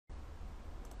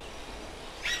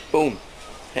Boom.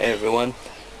 Hey everyone,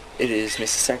 it is Mr.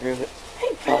 Sakura.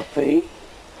 Hey puppy.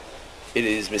 It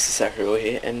is Mr. Sakura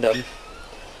here, and I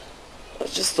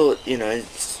just thought, I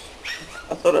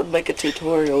thought I'd make a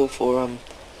tutorial for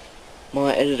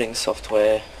my editing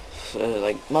software, for,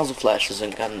 like muzzle flashes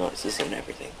and gun noises and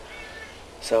everything.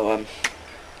 So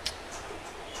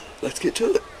let's get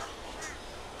to it.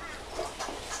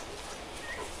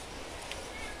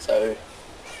 So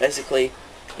basically,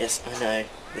 yes, I know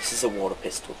this is a water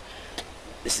pistol.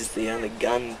 This is the only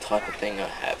gun type of thing I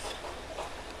have.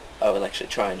 I will actually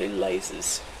try and do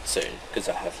lasers soon, because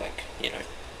I have, like,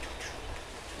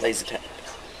 laser tag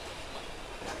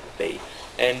B.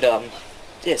 And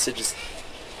yeah, so just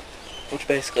what you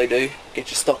basically do, get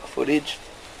your stock footage.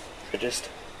 So just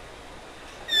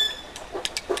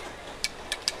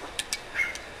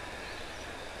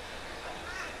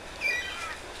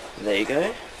there you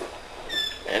go.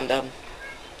 And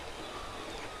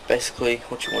basically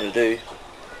what you want to do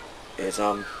is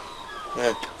well,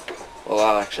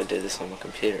 I'll actually do this on my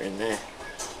computer in there,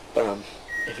 but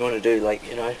if you want to do, like,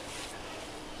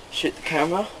 shoot the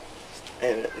camera,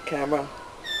 aim at the camera,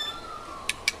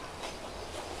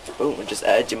 boom, and just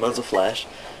add your muzzle flash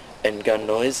and gun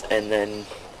noise, and then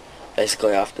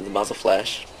basically after the muzzle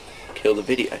flash, kill the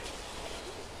video.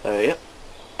 So yep,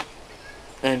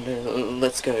 and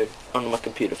let's go on my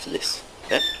computer for this.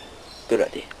 Yep, good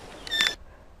idea.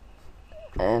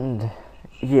 And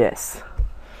yes,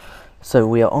 so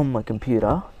we are on my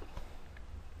computer,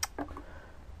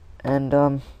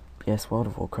 and yes, World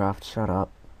of Warcraft, shut up.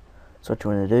 So what you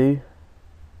want to do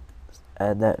is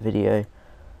add that video,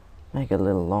 make it a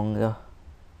little longer,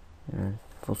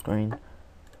 full screen,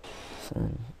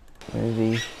 so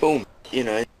movie, boom,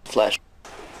 flash,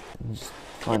 and just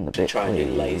find the bit Try and do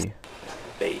laser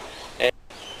B. And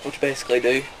what you basically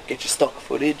do, get your stock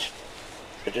footage,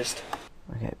 so just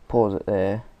okay, pause it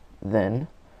there. Then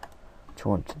what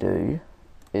you want to do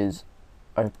is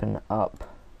open up,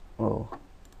 or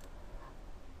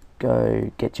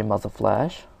go get your muzzle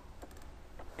flash.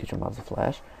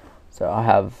 So I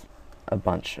have a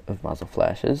bunch of muzzle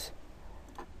flashes,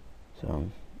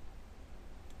 so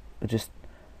we'll just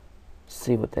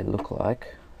see what they look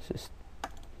like. Just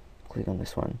click on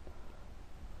this one.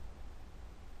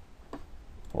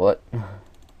 What?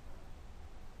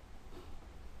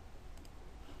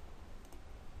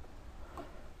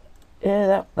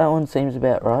 Yeah, that one seems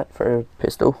about right for a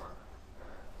pistol.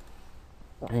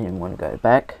 And you want to go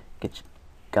back, get your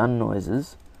gun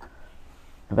noises,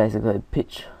 and basically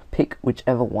pick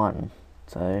whichever one.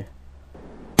 So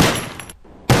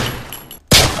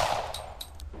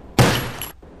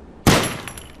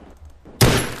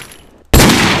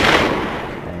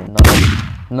okay,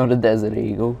 not a Desert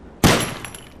Eagle.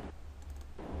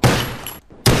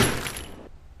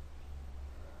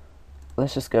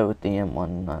 Let's just go with the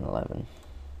M1 911.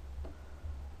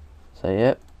 So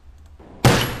yep,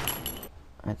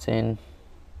 that's in.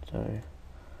 So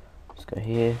let's go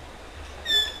here.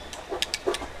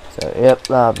 So yep,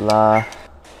 blah blah.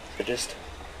 So just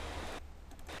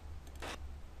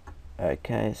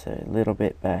okay. So a little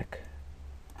bit back.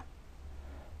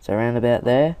 So around about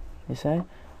there, you say?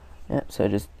 Yep. So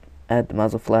just add the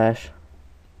muzzle flash.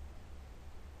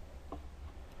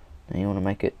 Now you want to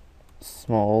make it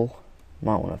small.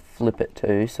 Might want to flip it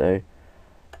too, so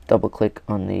double click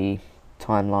on the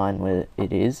timeline where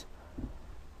it is,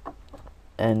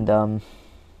 and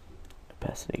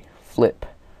opacity, flip,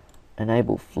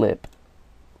 enable flip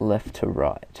left to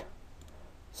right,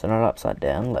 so not upside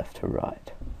down, left to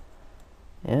right.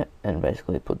 Yeah, and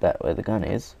basically put that where the gun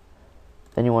is.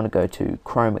 Then you want to go to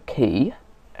chroma key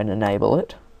and enable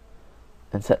it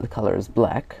and set the color as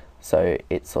black, so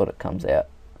it sort of comes out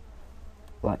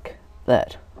like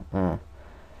that.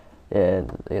 Yeah,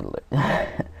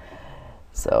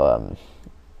 so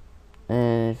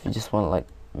and if you just want to, like,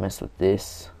 mess with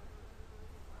this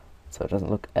so it doesn't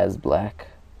look as black,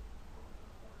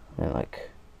 and like,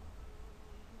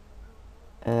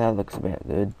 that looks about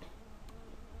good.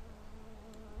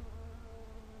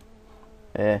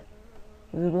 Yeah,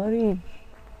 bloody,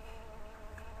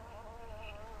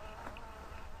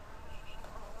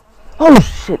 oh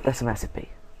shit, that's a massive bee.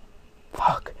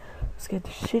 Fuck, scared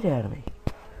the shit out of me.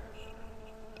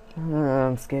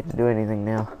 I'm scared to do anything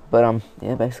now, but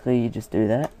yeah, basically you just do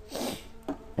that,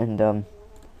 and so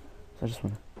I just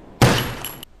want to,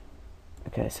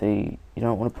 okay, so you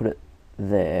don't want to put it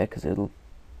there because it'll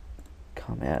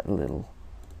come out a little,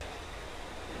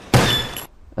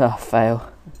 fail,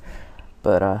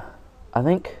 but I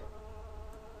think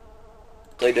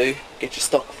they do get your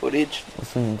stock footage.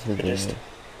 Listen to this.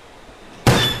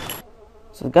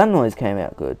 So the gun noise came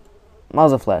out good.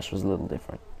 Muzzle flash was a little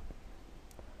different.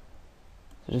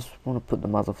 So just want to put the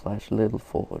muzzle flash a little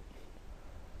forward.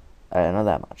 Not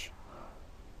that much.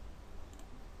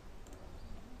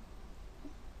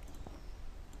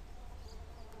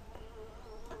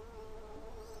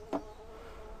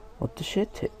 What the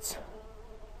shit tits?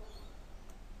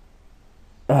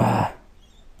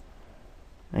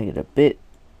 Make it a bit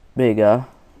bigger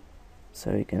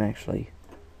so we can actually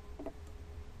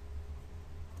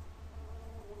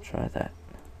try that.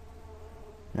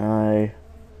 No.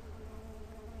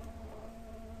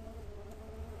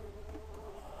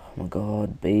 Oh my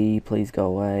god, B, please go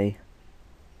away.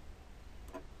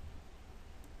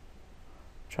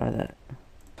 Try that.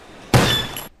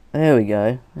 There we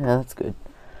go. Yeah, that's good.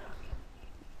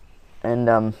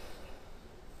 And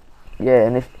yeah,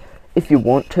 and if you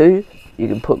want to, you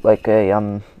can put like a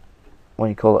what do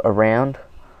you call it, a round,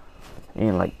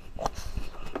 and like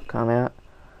come out.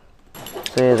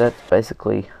 So yeah, that's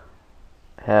basically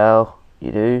how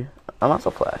you do a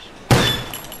muzzle flash.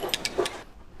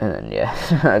 And then yeah,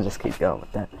 I just keep going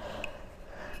with that.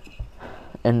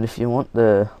 And if you want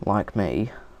the, like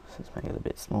me, let's make it a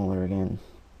bit smaller again.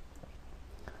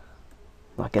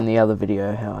 Like in the other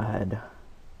video how I had,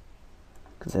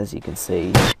 because as you can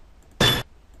see,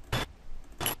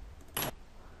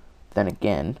 then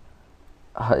again,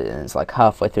 it's like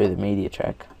halfway through the media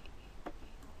track.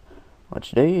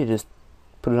 What you do, you just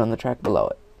put it on the track below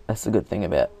it. That's the good thing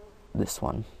about this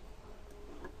one.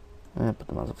 And put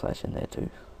the muzzle flash in there too.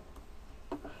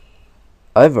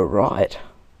 Overwrite?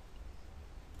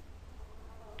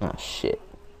 Oh shit.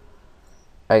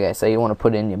 Okay, so you want to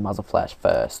put in your muzzle flash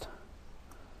first.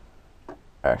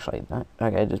 Or actually, no.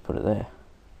 Okay, just put it there.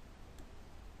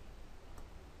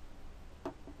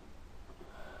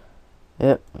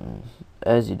 Yep.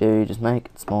 As you do, just make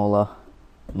it smaller.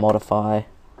 Modify.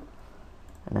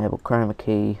 Enable chroma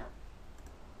key.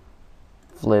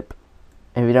 Flip.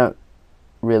 If you don't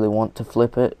really want to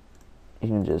flip it, you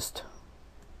can just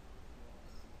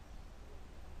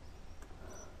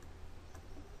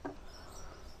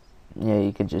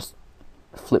you could just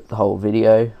flip the whole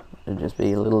video. It'd just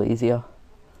be a little easier.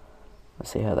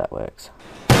 Let's see how that works.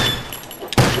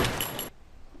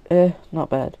 Yeah, not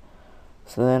bad.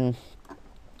 So then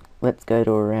let's go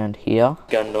to around here.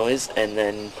 Gun noise, and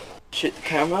then shoot the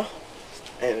camera.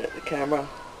 Aim at the camera.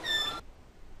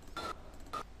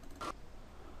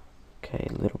 Okay,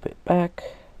 a little bit back.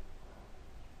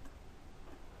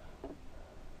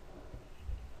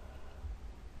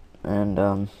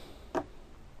 And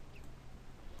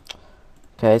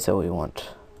okay, so we want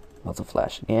muzzle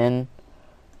flash again.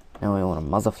 Now we want a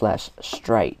muzzle flash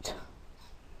straight.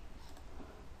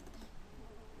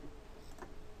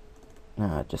 No,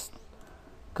 I just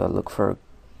gotta look for a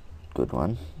good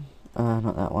one.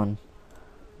 Not that one.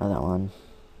 Not that one.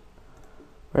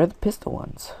 Where are the pistol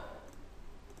ones?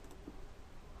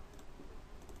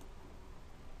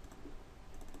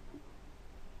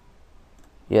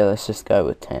 Yeah, let's just go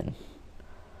with 10.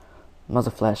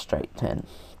 Muzzle flash straight 10.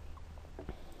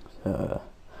 So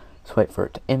let's wait for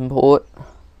it to import.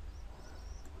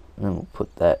 And then we'll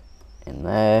put that in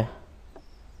there.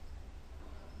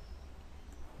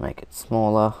 Make it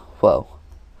smaller. Well,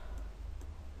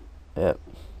 yep.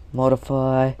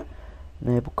 Modify.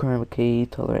 Enable chroma key.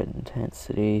 Tolerate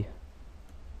intensity.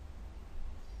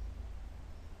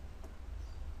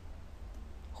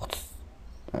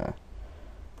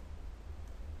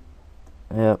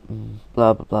 Yep.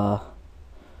 Blah blah blah.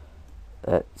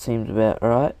 That seems about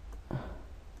right.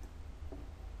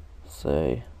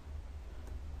 So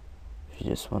if you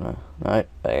just wanna, no,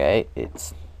 okay,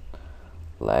 it's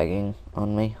lagging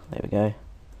on me. There we go.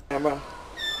 Camera.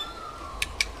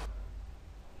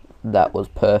 That was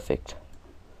perfect.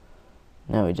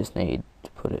 Now we just need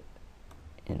to put it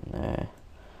in there.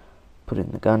 Put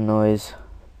in the gun noise.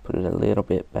 Put it a little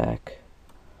bit back.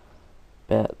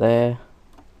 About there.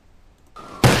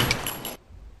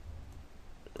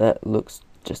 That looks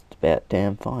just about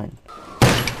damn fine.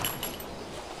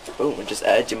 Boom, and just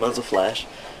add your muzzle flash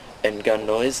and gun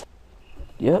noise.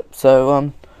 Yep,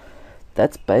 so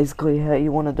that's basically how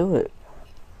you want to do it.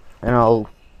 And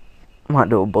might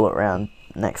do a bullet round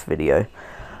next video.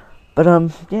 But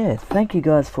yeah, thank you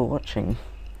guys for watching,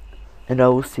 and I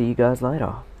will see you guys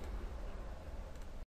later.